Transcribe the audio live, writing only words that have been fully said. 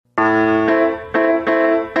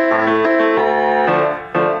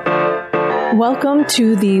Welcome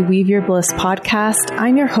to the Weave Your Bliss podcast.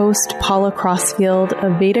 I'm your host, Paula Crossfield,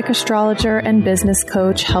 a Vedic astrologer and business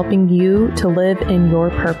coach helping you to live in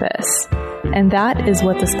your purpose. And that is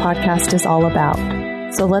what this podcast is all about.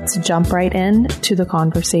 So let's jump right in to the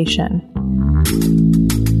conversation.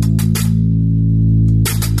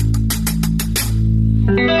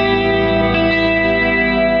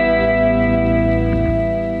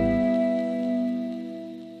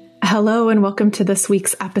 Hello, and welcome to this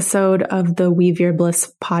week's episode of the Weave Your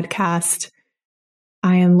Bliss podcast.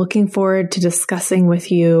 I am looking forward to discussing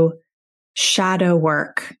with you shadow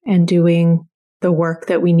work and doing the work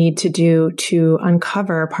that we need to do to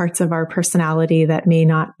uncover parts of our personality that may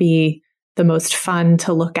not be the most fun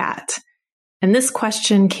to look at. And this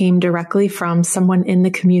question came directly from someone in the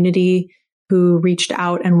community who reached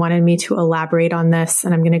out and wanted me to elaborate on this.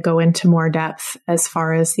 And I'm going to go into more depth as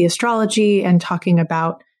far as the astrology and talking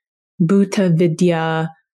about Bhuta Vidya,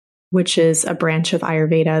 which is a branch of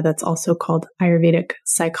Ayurveda that's also called Ayurvedic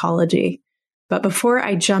psychology. But before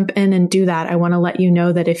I jump in and do that, I want to let you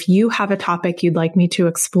know that if you have a topic you'd like me to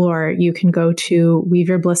explore, you can go to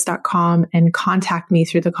weaveyourbliss.com and contact me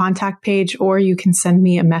through the contact page, or you can send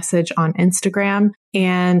me a message on Instagram,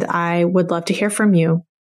 and I would love to hear from you.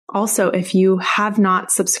 Also, if you have not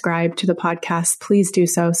subscribed to the podcast, please do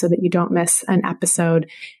so that you don't miss an episode,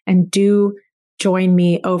 and do join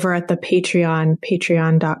me over at the Patreon,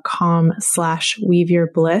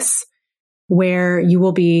 patreon.com/weaveyourbliss, where you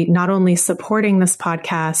will be not only supporting this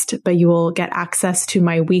podcast, but you will get access to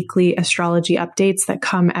my weekly astrology updates that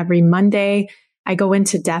come every Monday. I go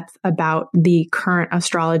into depth about the current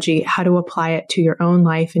astrology, how to apply it to your own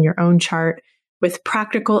life and your own chart with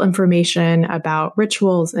practical information about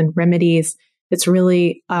rituals and remedies. It's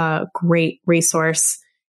really a great resource,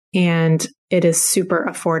 and it is super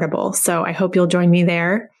affordable. So I hope you'll join me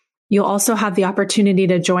there. You'll also have the opportunity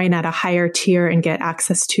to join at a higher tier and get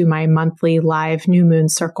access to my monthly live new moon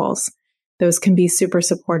circles. Those can be super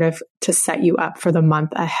supportive to set you up for the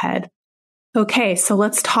month ahead. Okay, so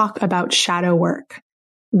let's talk about shadow work.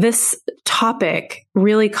 This topic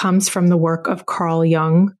really comes from the work of Carl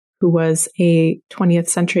Jung, who was a 20th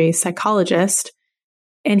century psychologist.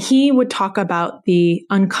 And he would talk about the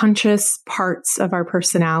unconscious parts of our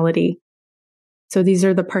personality. So these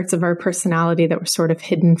are the parts of our personality that were sort of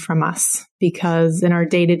hidden from us, because in our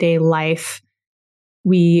day-to-day life,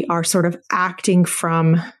 we are sort of acting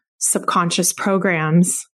from subconscious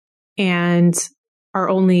programs and are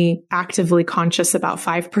only actively conscious about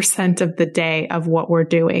 5% of the day of what we're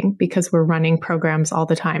doing, because we're running programs all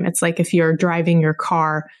the time. It's like if you're driving your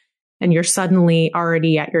car and you're suddenly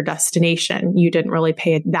already at your destination, you didn't really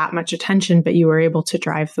pay that much attention, but you were able to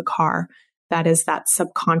drive the car. That is that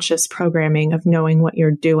subconscious programming of knowing what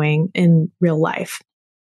you're doing in real life.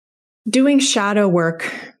 Doing shadow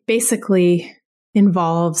work basically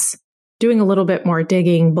involves doing a little bit more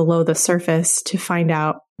digging below the surface to find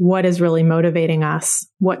out what is really motivating us.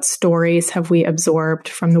 What stories have we absorbed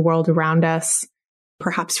from the world around us,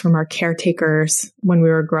 perhaps from our caretakers when we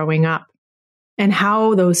were growing up, and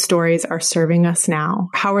how those stories are serving us now.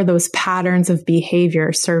 How are those patterns of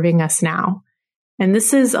behavior serving us now? And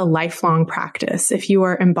this is a lifelong practice. If you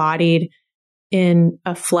are embodied in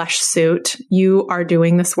a flesh suit, you are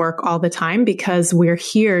doing this work all the time, because we're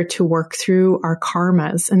here to work through our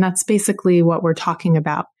karmas. And that's basically what we're talking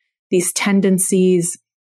about. These tendencies,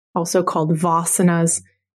 also called vasanas,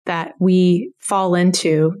 that we fall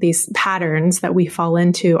into, these patterns that we fall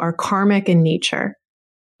into, are karmic in nature.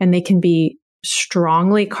 And they can be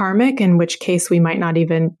strongly karmic, in which case we might not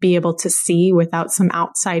even be able to see without some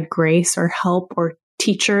outside grace or help or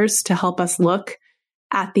teachers to help us look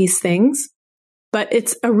at these things. But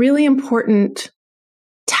it's a really important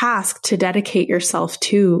task to dedicate yourself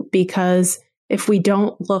to, because if we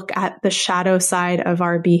don't look at the shadow side of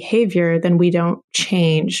our behavior, then we don't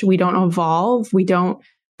change, we don't evolve, we don't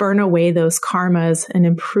burn away those karmas and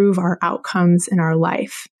improve our outcomes in our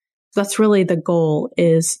life. That's really the goal,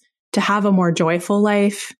 is to have a more joyful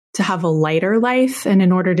life, to have a lighter life. And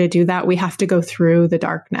in order to do that, we have to go through the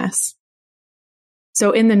darkness.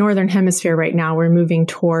 So in the Northern Hemisphere right now, we're moving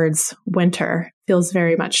towards winter. Feels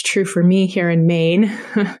very much true for me here in Maine.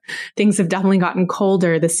 Things have definitely gotten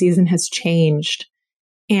colder. The season has changed.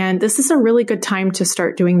 And this is a really good time to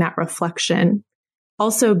start doing that reflection.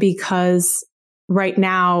 Also because right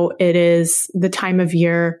now it is the time of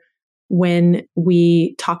year when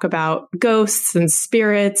we talk about ghosts and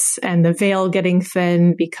spirits and the veil getting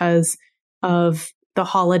thin because of the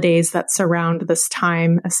holidays that surround this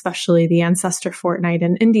time, especially the ancestor fortnight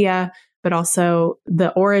in India, but also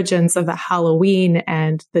the origins of the Halloween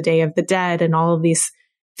and the Day of the Dead and all of these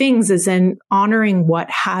things is in honoring what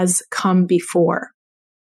has come before.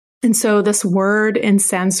 And so this word in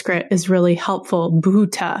Sanskrit is really helpful,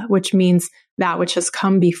 bhuta, which means that which has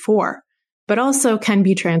come before, but also can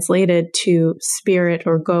be translated to spirit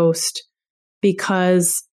or ghost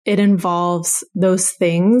because it involves those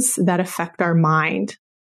things that affect our mind.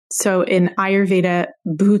 So in Ayurveda,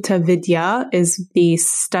 Bhuta Vidya is the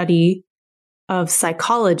study of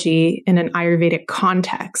psychology in an Ayurvedic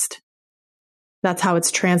context. That's how it's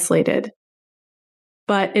translated.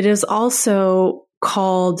 But it is also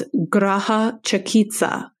called Graha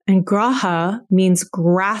Chikitsa. And Graha means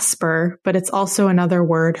grasper, but it's also another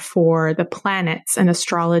word for the planets in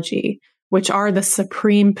astrology, which are the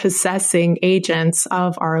supreme possessing agents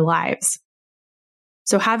of our lives.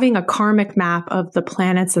 So having a karmic map of the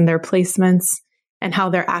planets and their placements and how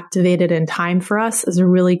they're activated in time for us is a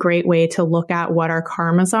really great way to look at what our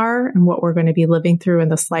karmas are and what we're going to be living through in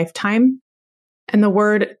this lifetime. And the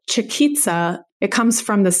word chikitsa, it comes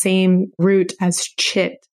from the same root as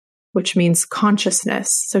chit, which means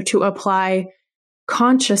consciousness. So to apply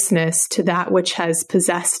consciousness to that which has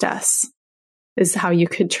possessed us is how you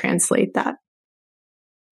could translate that.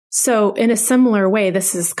 So in a similar way,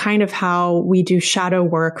 this is kind of how we do shadow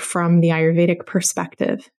work from the Ayurvedic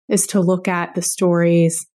perspective, is to look at the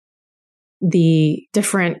stories, the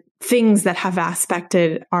different things that have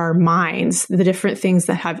aspected our minds, the different things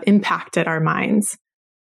that have impacted our minds,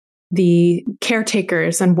 the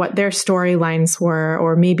caretakers and what their storylines were,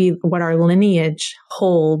 or maybe what our lineage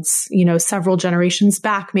holds, several generations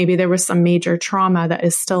back. Maybe there was some major trauma that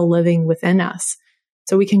is still living within us.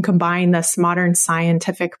 So we can combine this modern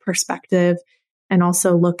scientific perspective and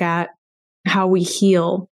also look at how we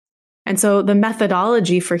heal. And so the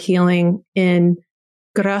methodology for healing in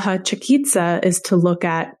Graha Chikitsa is to look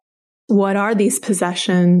at what are these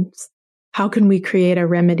possessions? How can we create a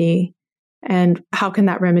remedy? And how can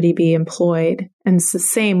that remedy be employed? And it's the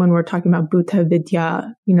same when we're talking about Bhuta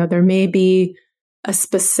Vidya. There may be a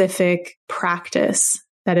specific practice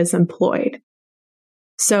that is employed.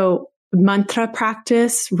 So mantra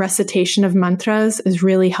practice, recitation of mantras is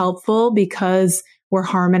really helpful because we're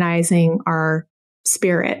harmonizing our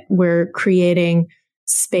spirit. We're creating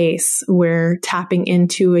space. We're tapping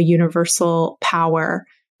into a universal power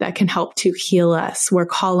that can help to heal us. We're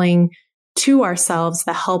calling to ourselves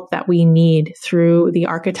the help that we need through the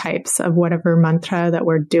archetypes of whatever mantra that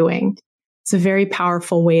we're doing. It's a very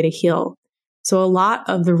powerful way to heal. So a lot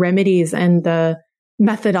of the remedies and the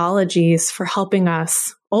methodologies for helping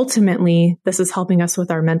us, ultimately, this is helping us with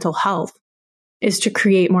our mental health, is to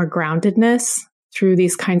create more groundedness through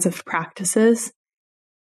these kinds of practices,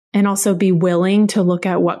 and also be willing to look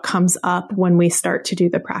at what comes up when we start to do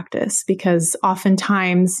the practice. Because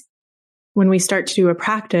oftentimes when we start to do a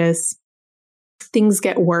practice, things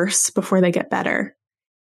get worse before they get better.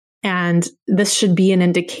 And this should be an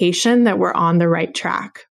indication that we're on the right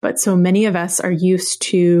track. But so many of us are used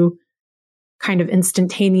to kind of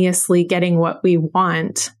instantaneously getting what we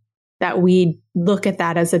want, that we look at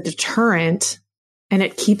that as a deterrent, and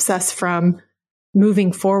it keeps us from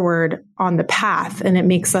moving forward on the path, and it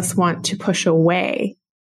makes us want to push away.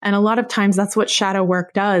 And a lot of times that's what shadow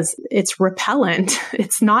work does. It's repellent.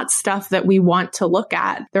 It's not stuff that we want to look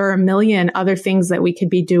at. There are a million other things that we could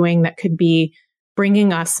be doing that could be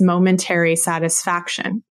bringing us momentary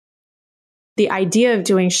satisfaction. The idea of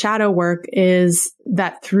doing shadow work is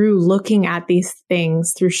that through looking at these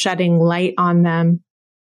things, through shedding light on them,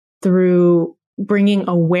 through bringing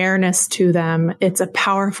awareness to them, it's a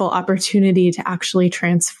powerful opportunity to actually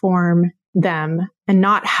transform them and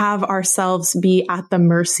not have ourselves be at the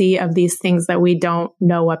mercy of these things that we don't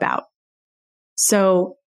know about.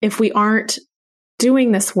 So if we aren't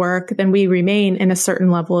doing this work, then we remain in a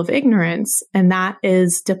certain level of ignorance, and that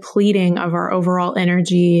is depleting of our overall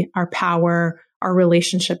energy, our power, our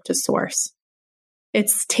relationship to source.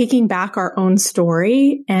 It's taking back our own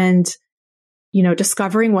story and,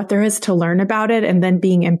 discovering what there is to learn about it and then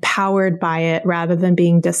being empowered by it rather than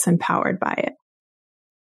being disempowered by it.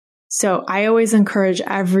 So I always encourage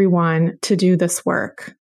everyone to do this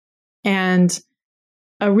work. And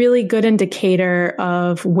a really good indicator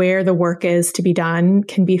of where the work is to be done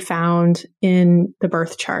can be found in the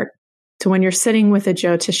birth chart. So when you're sitting with a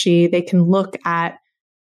Jyotishi, they can look at,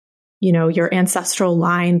 your ancestral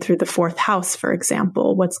line through the fourth house, for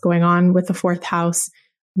example. What's going on with the fourth house?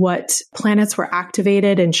 What planets were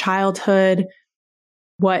activated in childhood?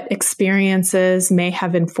 What experiences may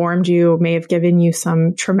have informed you, may have given you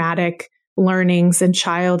some traumatic learnings in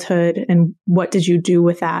childhood, and what did you do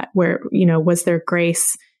with that? Where, was there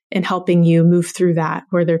grace in helping you move through that?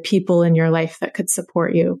 Were there people in your life that could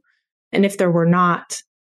support you? And if there were not,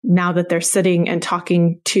 now that they're sitting and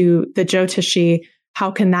talking to the Jyotishi,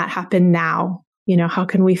 how can that happen now? How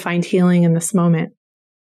can we find healing in this moment?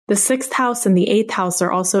 The 6th house and the 8th house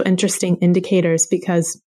are also interesting indicators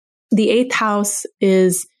because the 8th house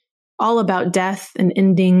is all about death and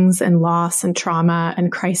endings and loss and trauma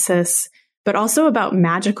and crisis, but also about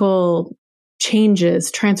magical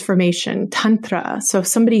changes, transformation, tantra. So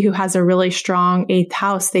somebody who has a really strong 8th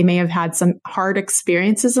house, they may have had some hard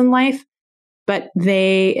experiences in life, but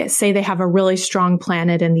they say they have a really strong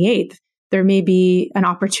planet in the 8th. There may be an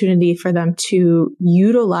opportunity for them to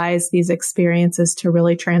utilize these experiences to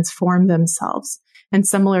really transform themselves. And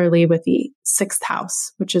similarly with the 6th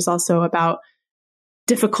house, which is also about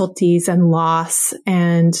difficulties and loss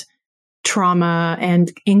and trauma and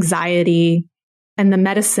anxiety. And the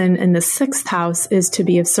medicine in the 6th house is to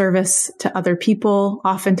be of service to other people.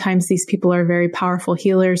 Oftentimes, these people are very powerful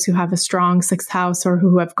healers who have a strong 6th house or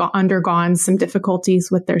who have undergone some difficulties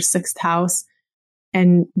with their 6th house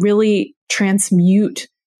and really transmute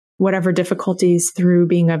whatever difficulties through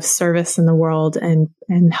being of service in the world and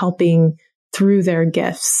helping through their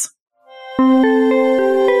gifts.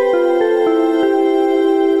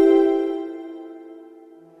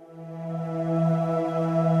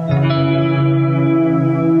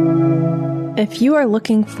 If you are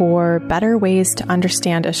looking for better ways to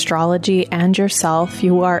understand astrology and yourself,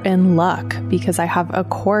 you are in luck because I have a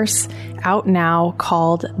course out now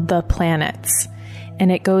called The Planets. And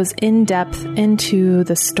it goes in depth into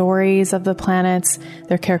the stories of the planets,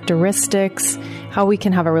 their characteristics, how we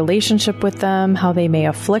can have a relationship with them, how they may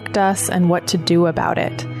afflict us, and what to do about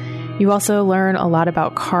it. You also learn a lot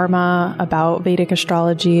about karma, about Vedic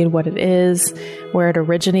astrology and what it is, where it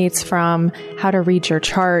originates from, how to read your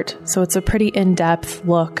chart. So it's a pretty in-depth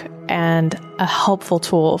look and a helpful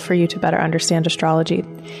tool for you to better understand astrology.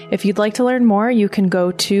 If you'd like to learn more, you can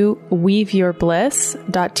go to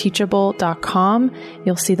weaveyourbliss.teachable.com.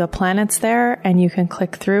 You'll see the planets there and you can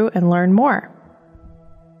click through and learn more.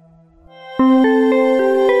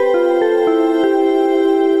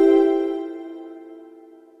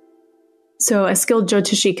 So a skilled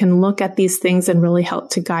Jyotishi can look at these things and really help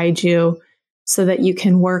to guide you so that you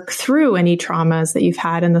can work through any traumas that you've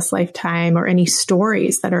had in this lifetime or any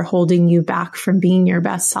stories that are holding you back from being your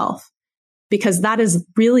best self. Because that is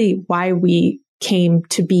really why we came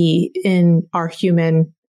to be in our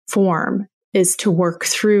human form, is to work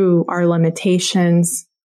through our limitations,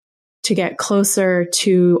 to get closer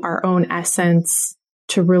to our own essence,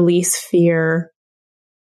 to release fear,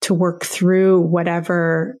 to work through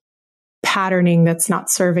whatever patterning that's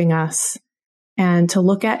not serving us, and to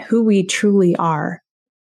look at who we truly are.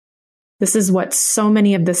 This is what so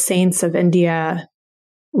many of the saints of India,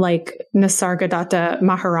 like Nisargadatta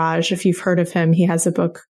Maharaj, if you've heard of him, he has a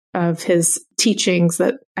book of his teachings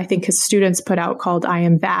that I think his students put out called I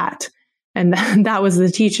Am That. And that was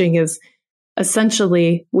the teaching, is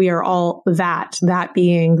essentially we are all that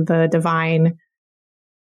being the divine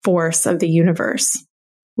force of the universe.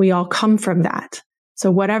 We all come from that. So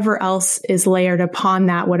whatever else is layered upon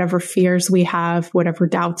that, whatever fears we have, whatever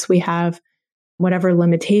doubts we have, whatever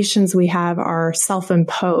limitations we have are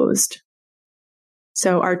self-imposed.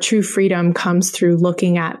 So our true freedom comes through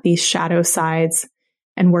looking at these shadow sides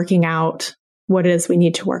and working out what it is we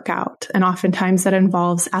need to work out. And oftentimes that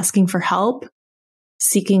involves asking for help,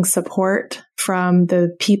 seeking support from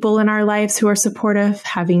the people in our lives who are supportive,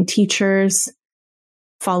 having teachers,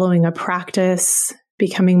 following a practice,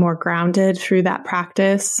 becoming more grounded through that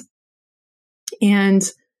practice,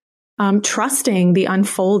 and trusting the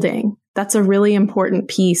unfolding. That's a really important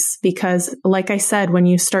piece because, like I said, when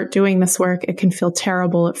you start doing this work, it can feel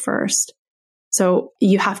terrible at first. So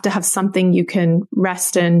you have to have something you can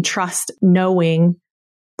rest in, trust, knowing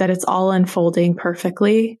that it's all unfolding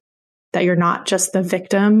perfectly, that you're not just the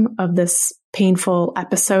victim of this painful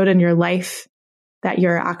episode in your life, that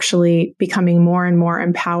you're actually becoming more and more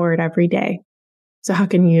empowered every day. So how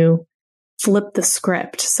can you flip the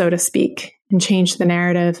script, so to speak, and change the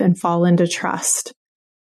narrative and fall into trust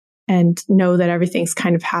and know that everything's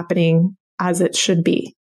kind of happening as it should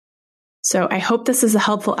be? So I hope this is a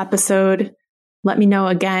helpful episode. Let me know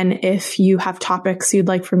again if you have topics you'd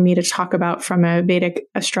like for me to talk about from a Vedic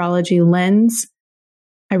astrology lens.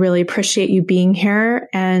 I really appreciate you being here.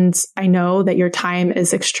 And I know that your time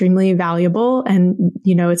is extremely valuable. And,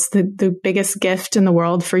 it's the biggest gift in the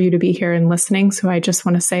world for you to be here and listening. So I just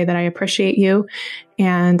want to say that I appreciate you.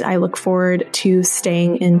 And I look forward to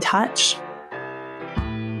staying in touch.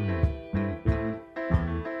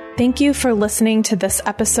 Thank you for listening to this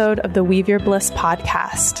episode of the Weave Your Bliss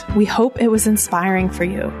podcast. We hope it was inspiring for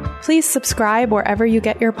you. Please subscribe wherever you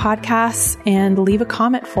get your podcasts and leave a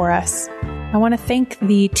comment for us. I want to thank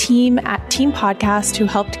the team at Team Podcast who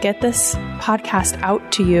helped get this podcast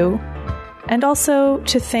out to you, and also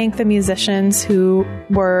to thank the musicians who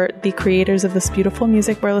were the creators of this beautiful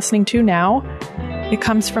music we're listening to now. It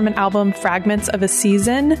comes from an album, Fragments of a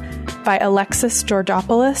Season, by Alexis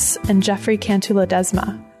Georgopoulos and Jeffrey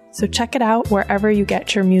Cantuladesma. So check it out wherever you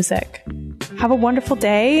get your music. Have a wonderful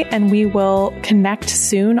day, and we will connect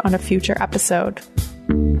soon on a future episode.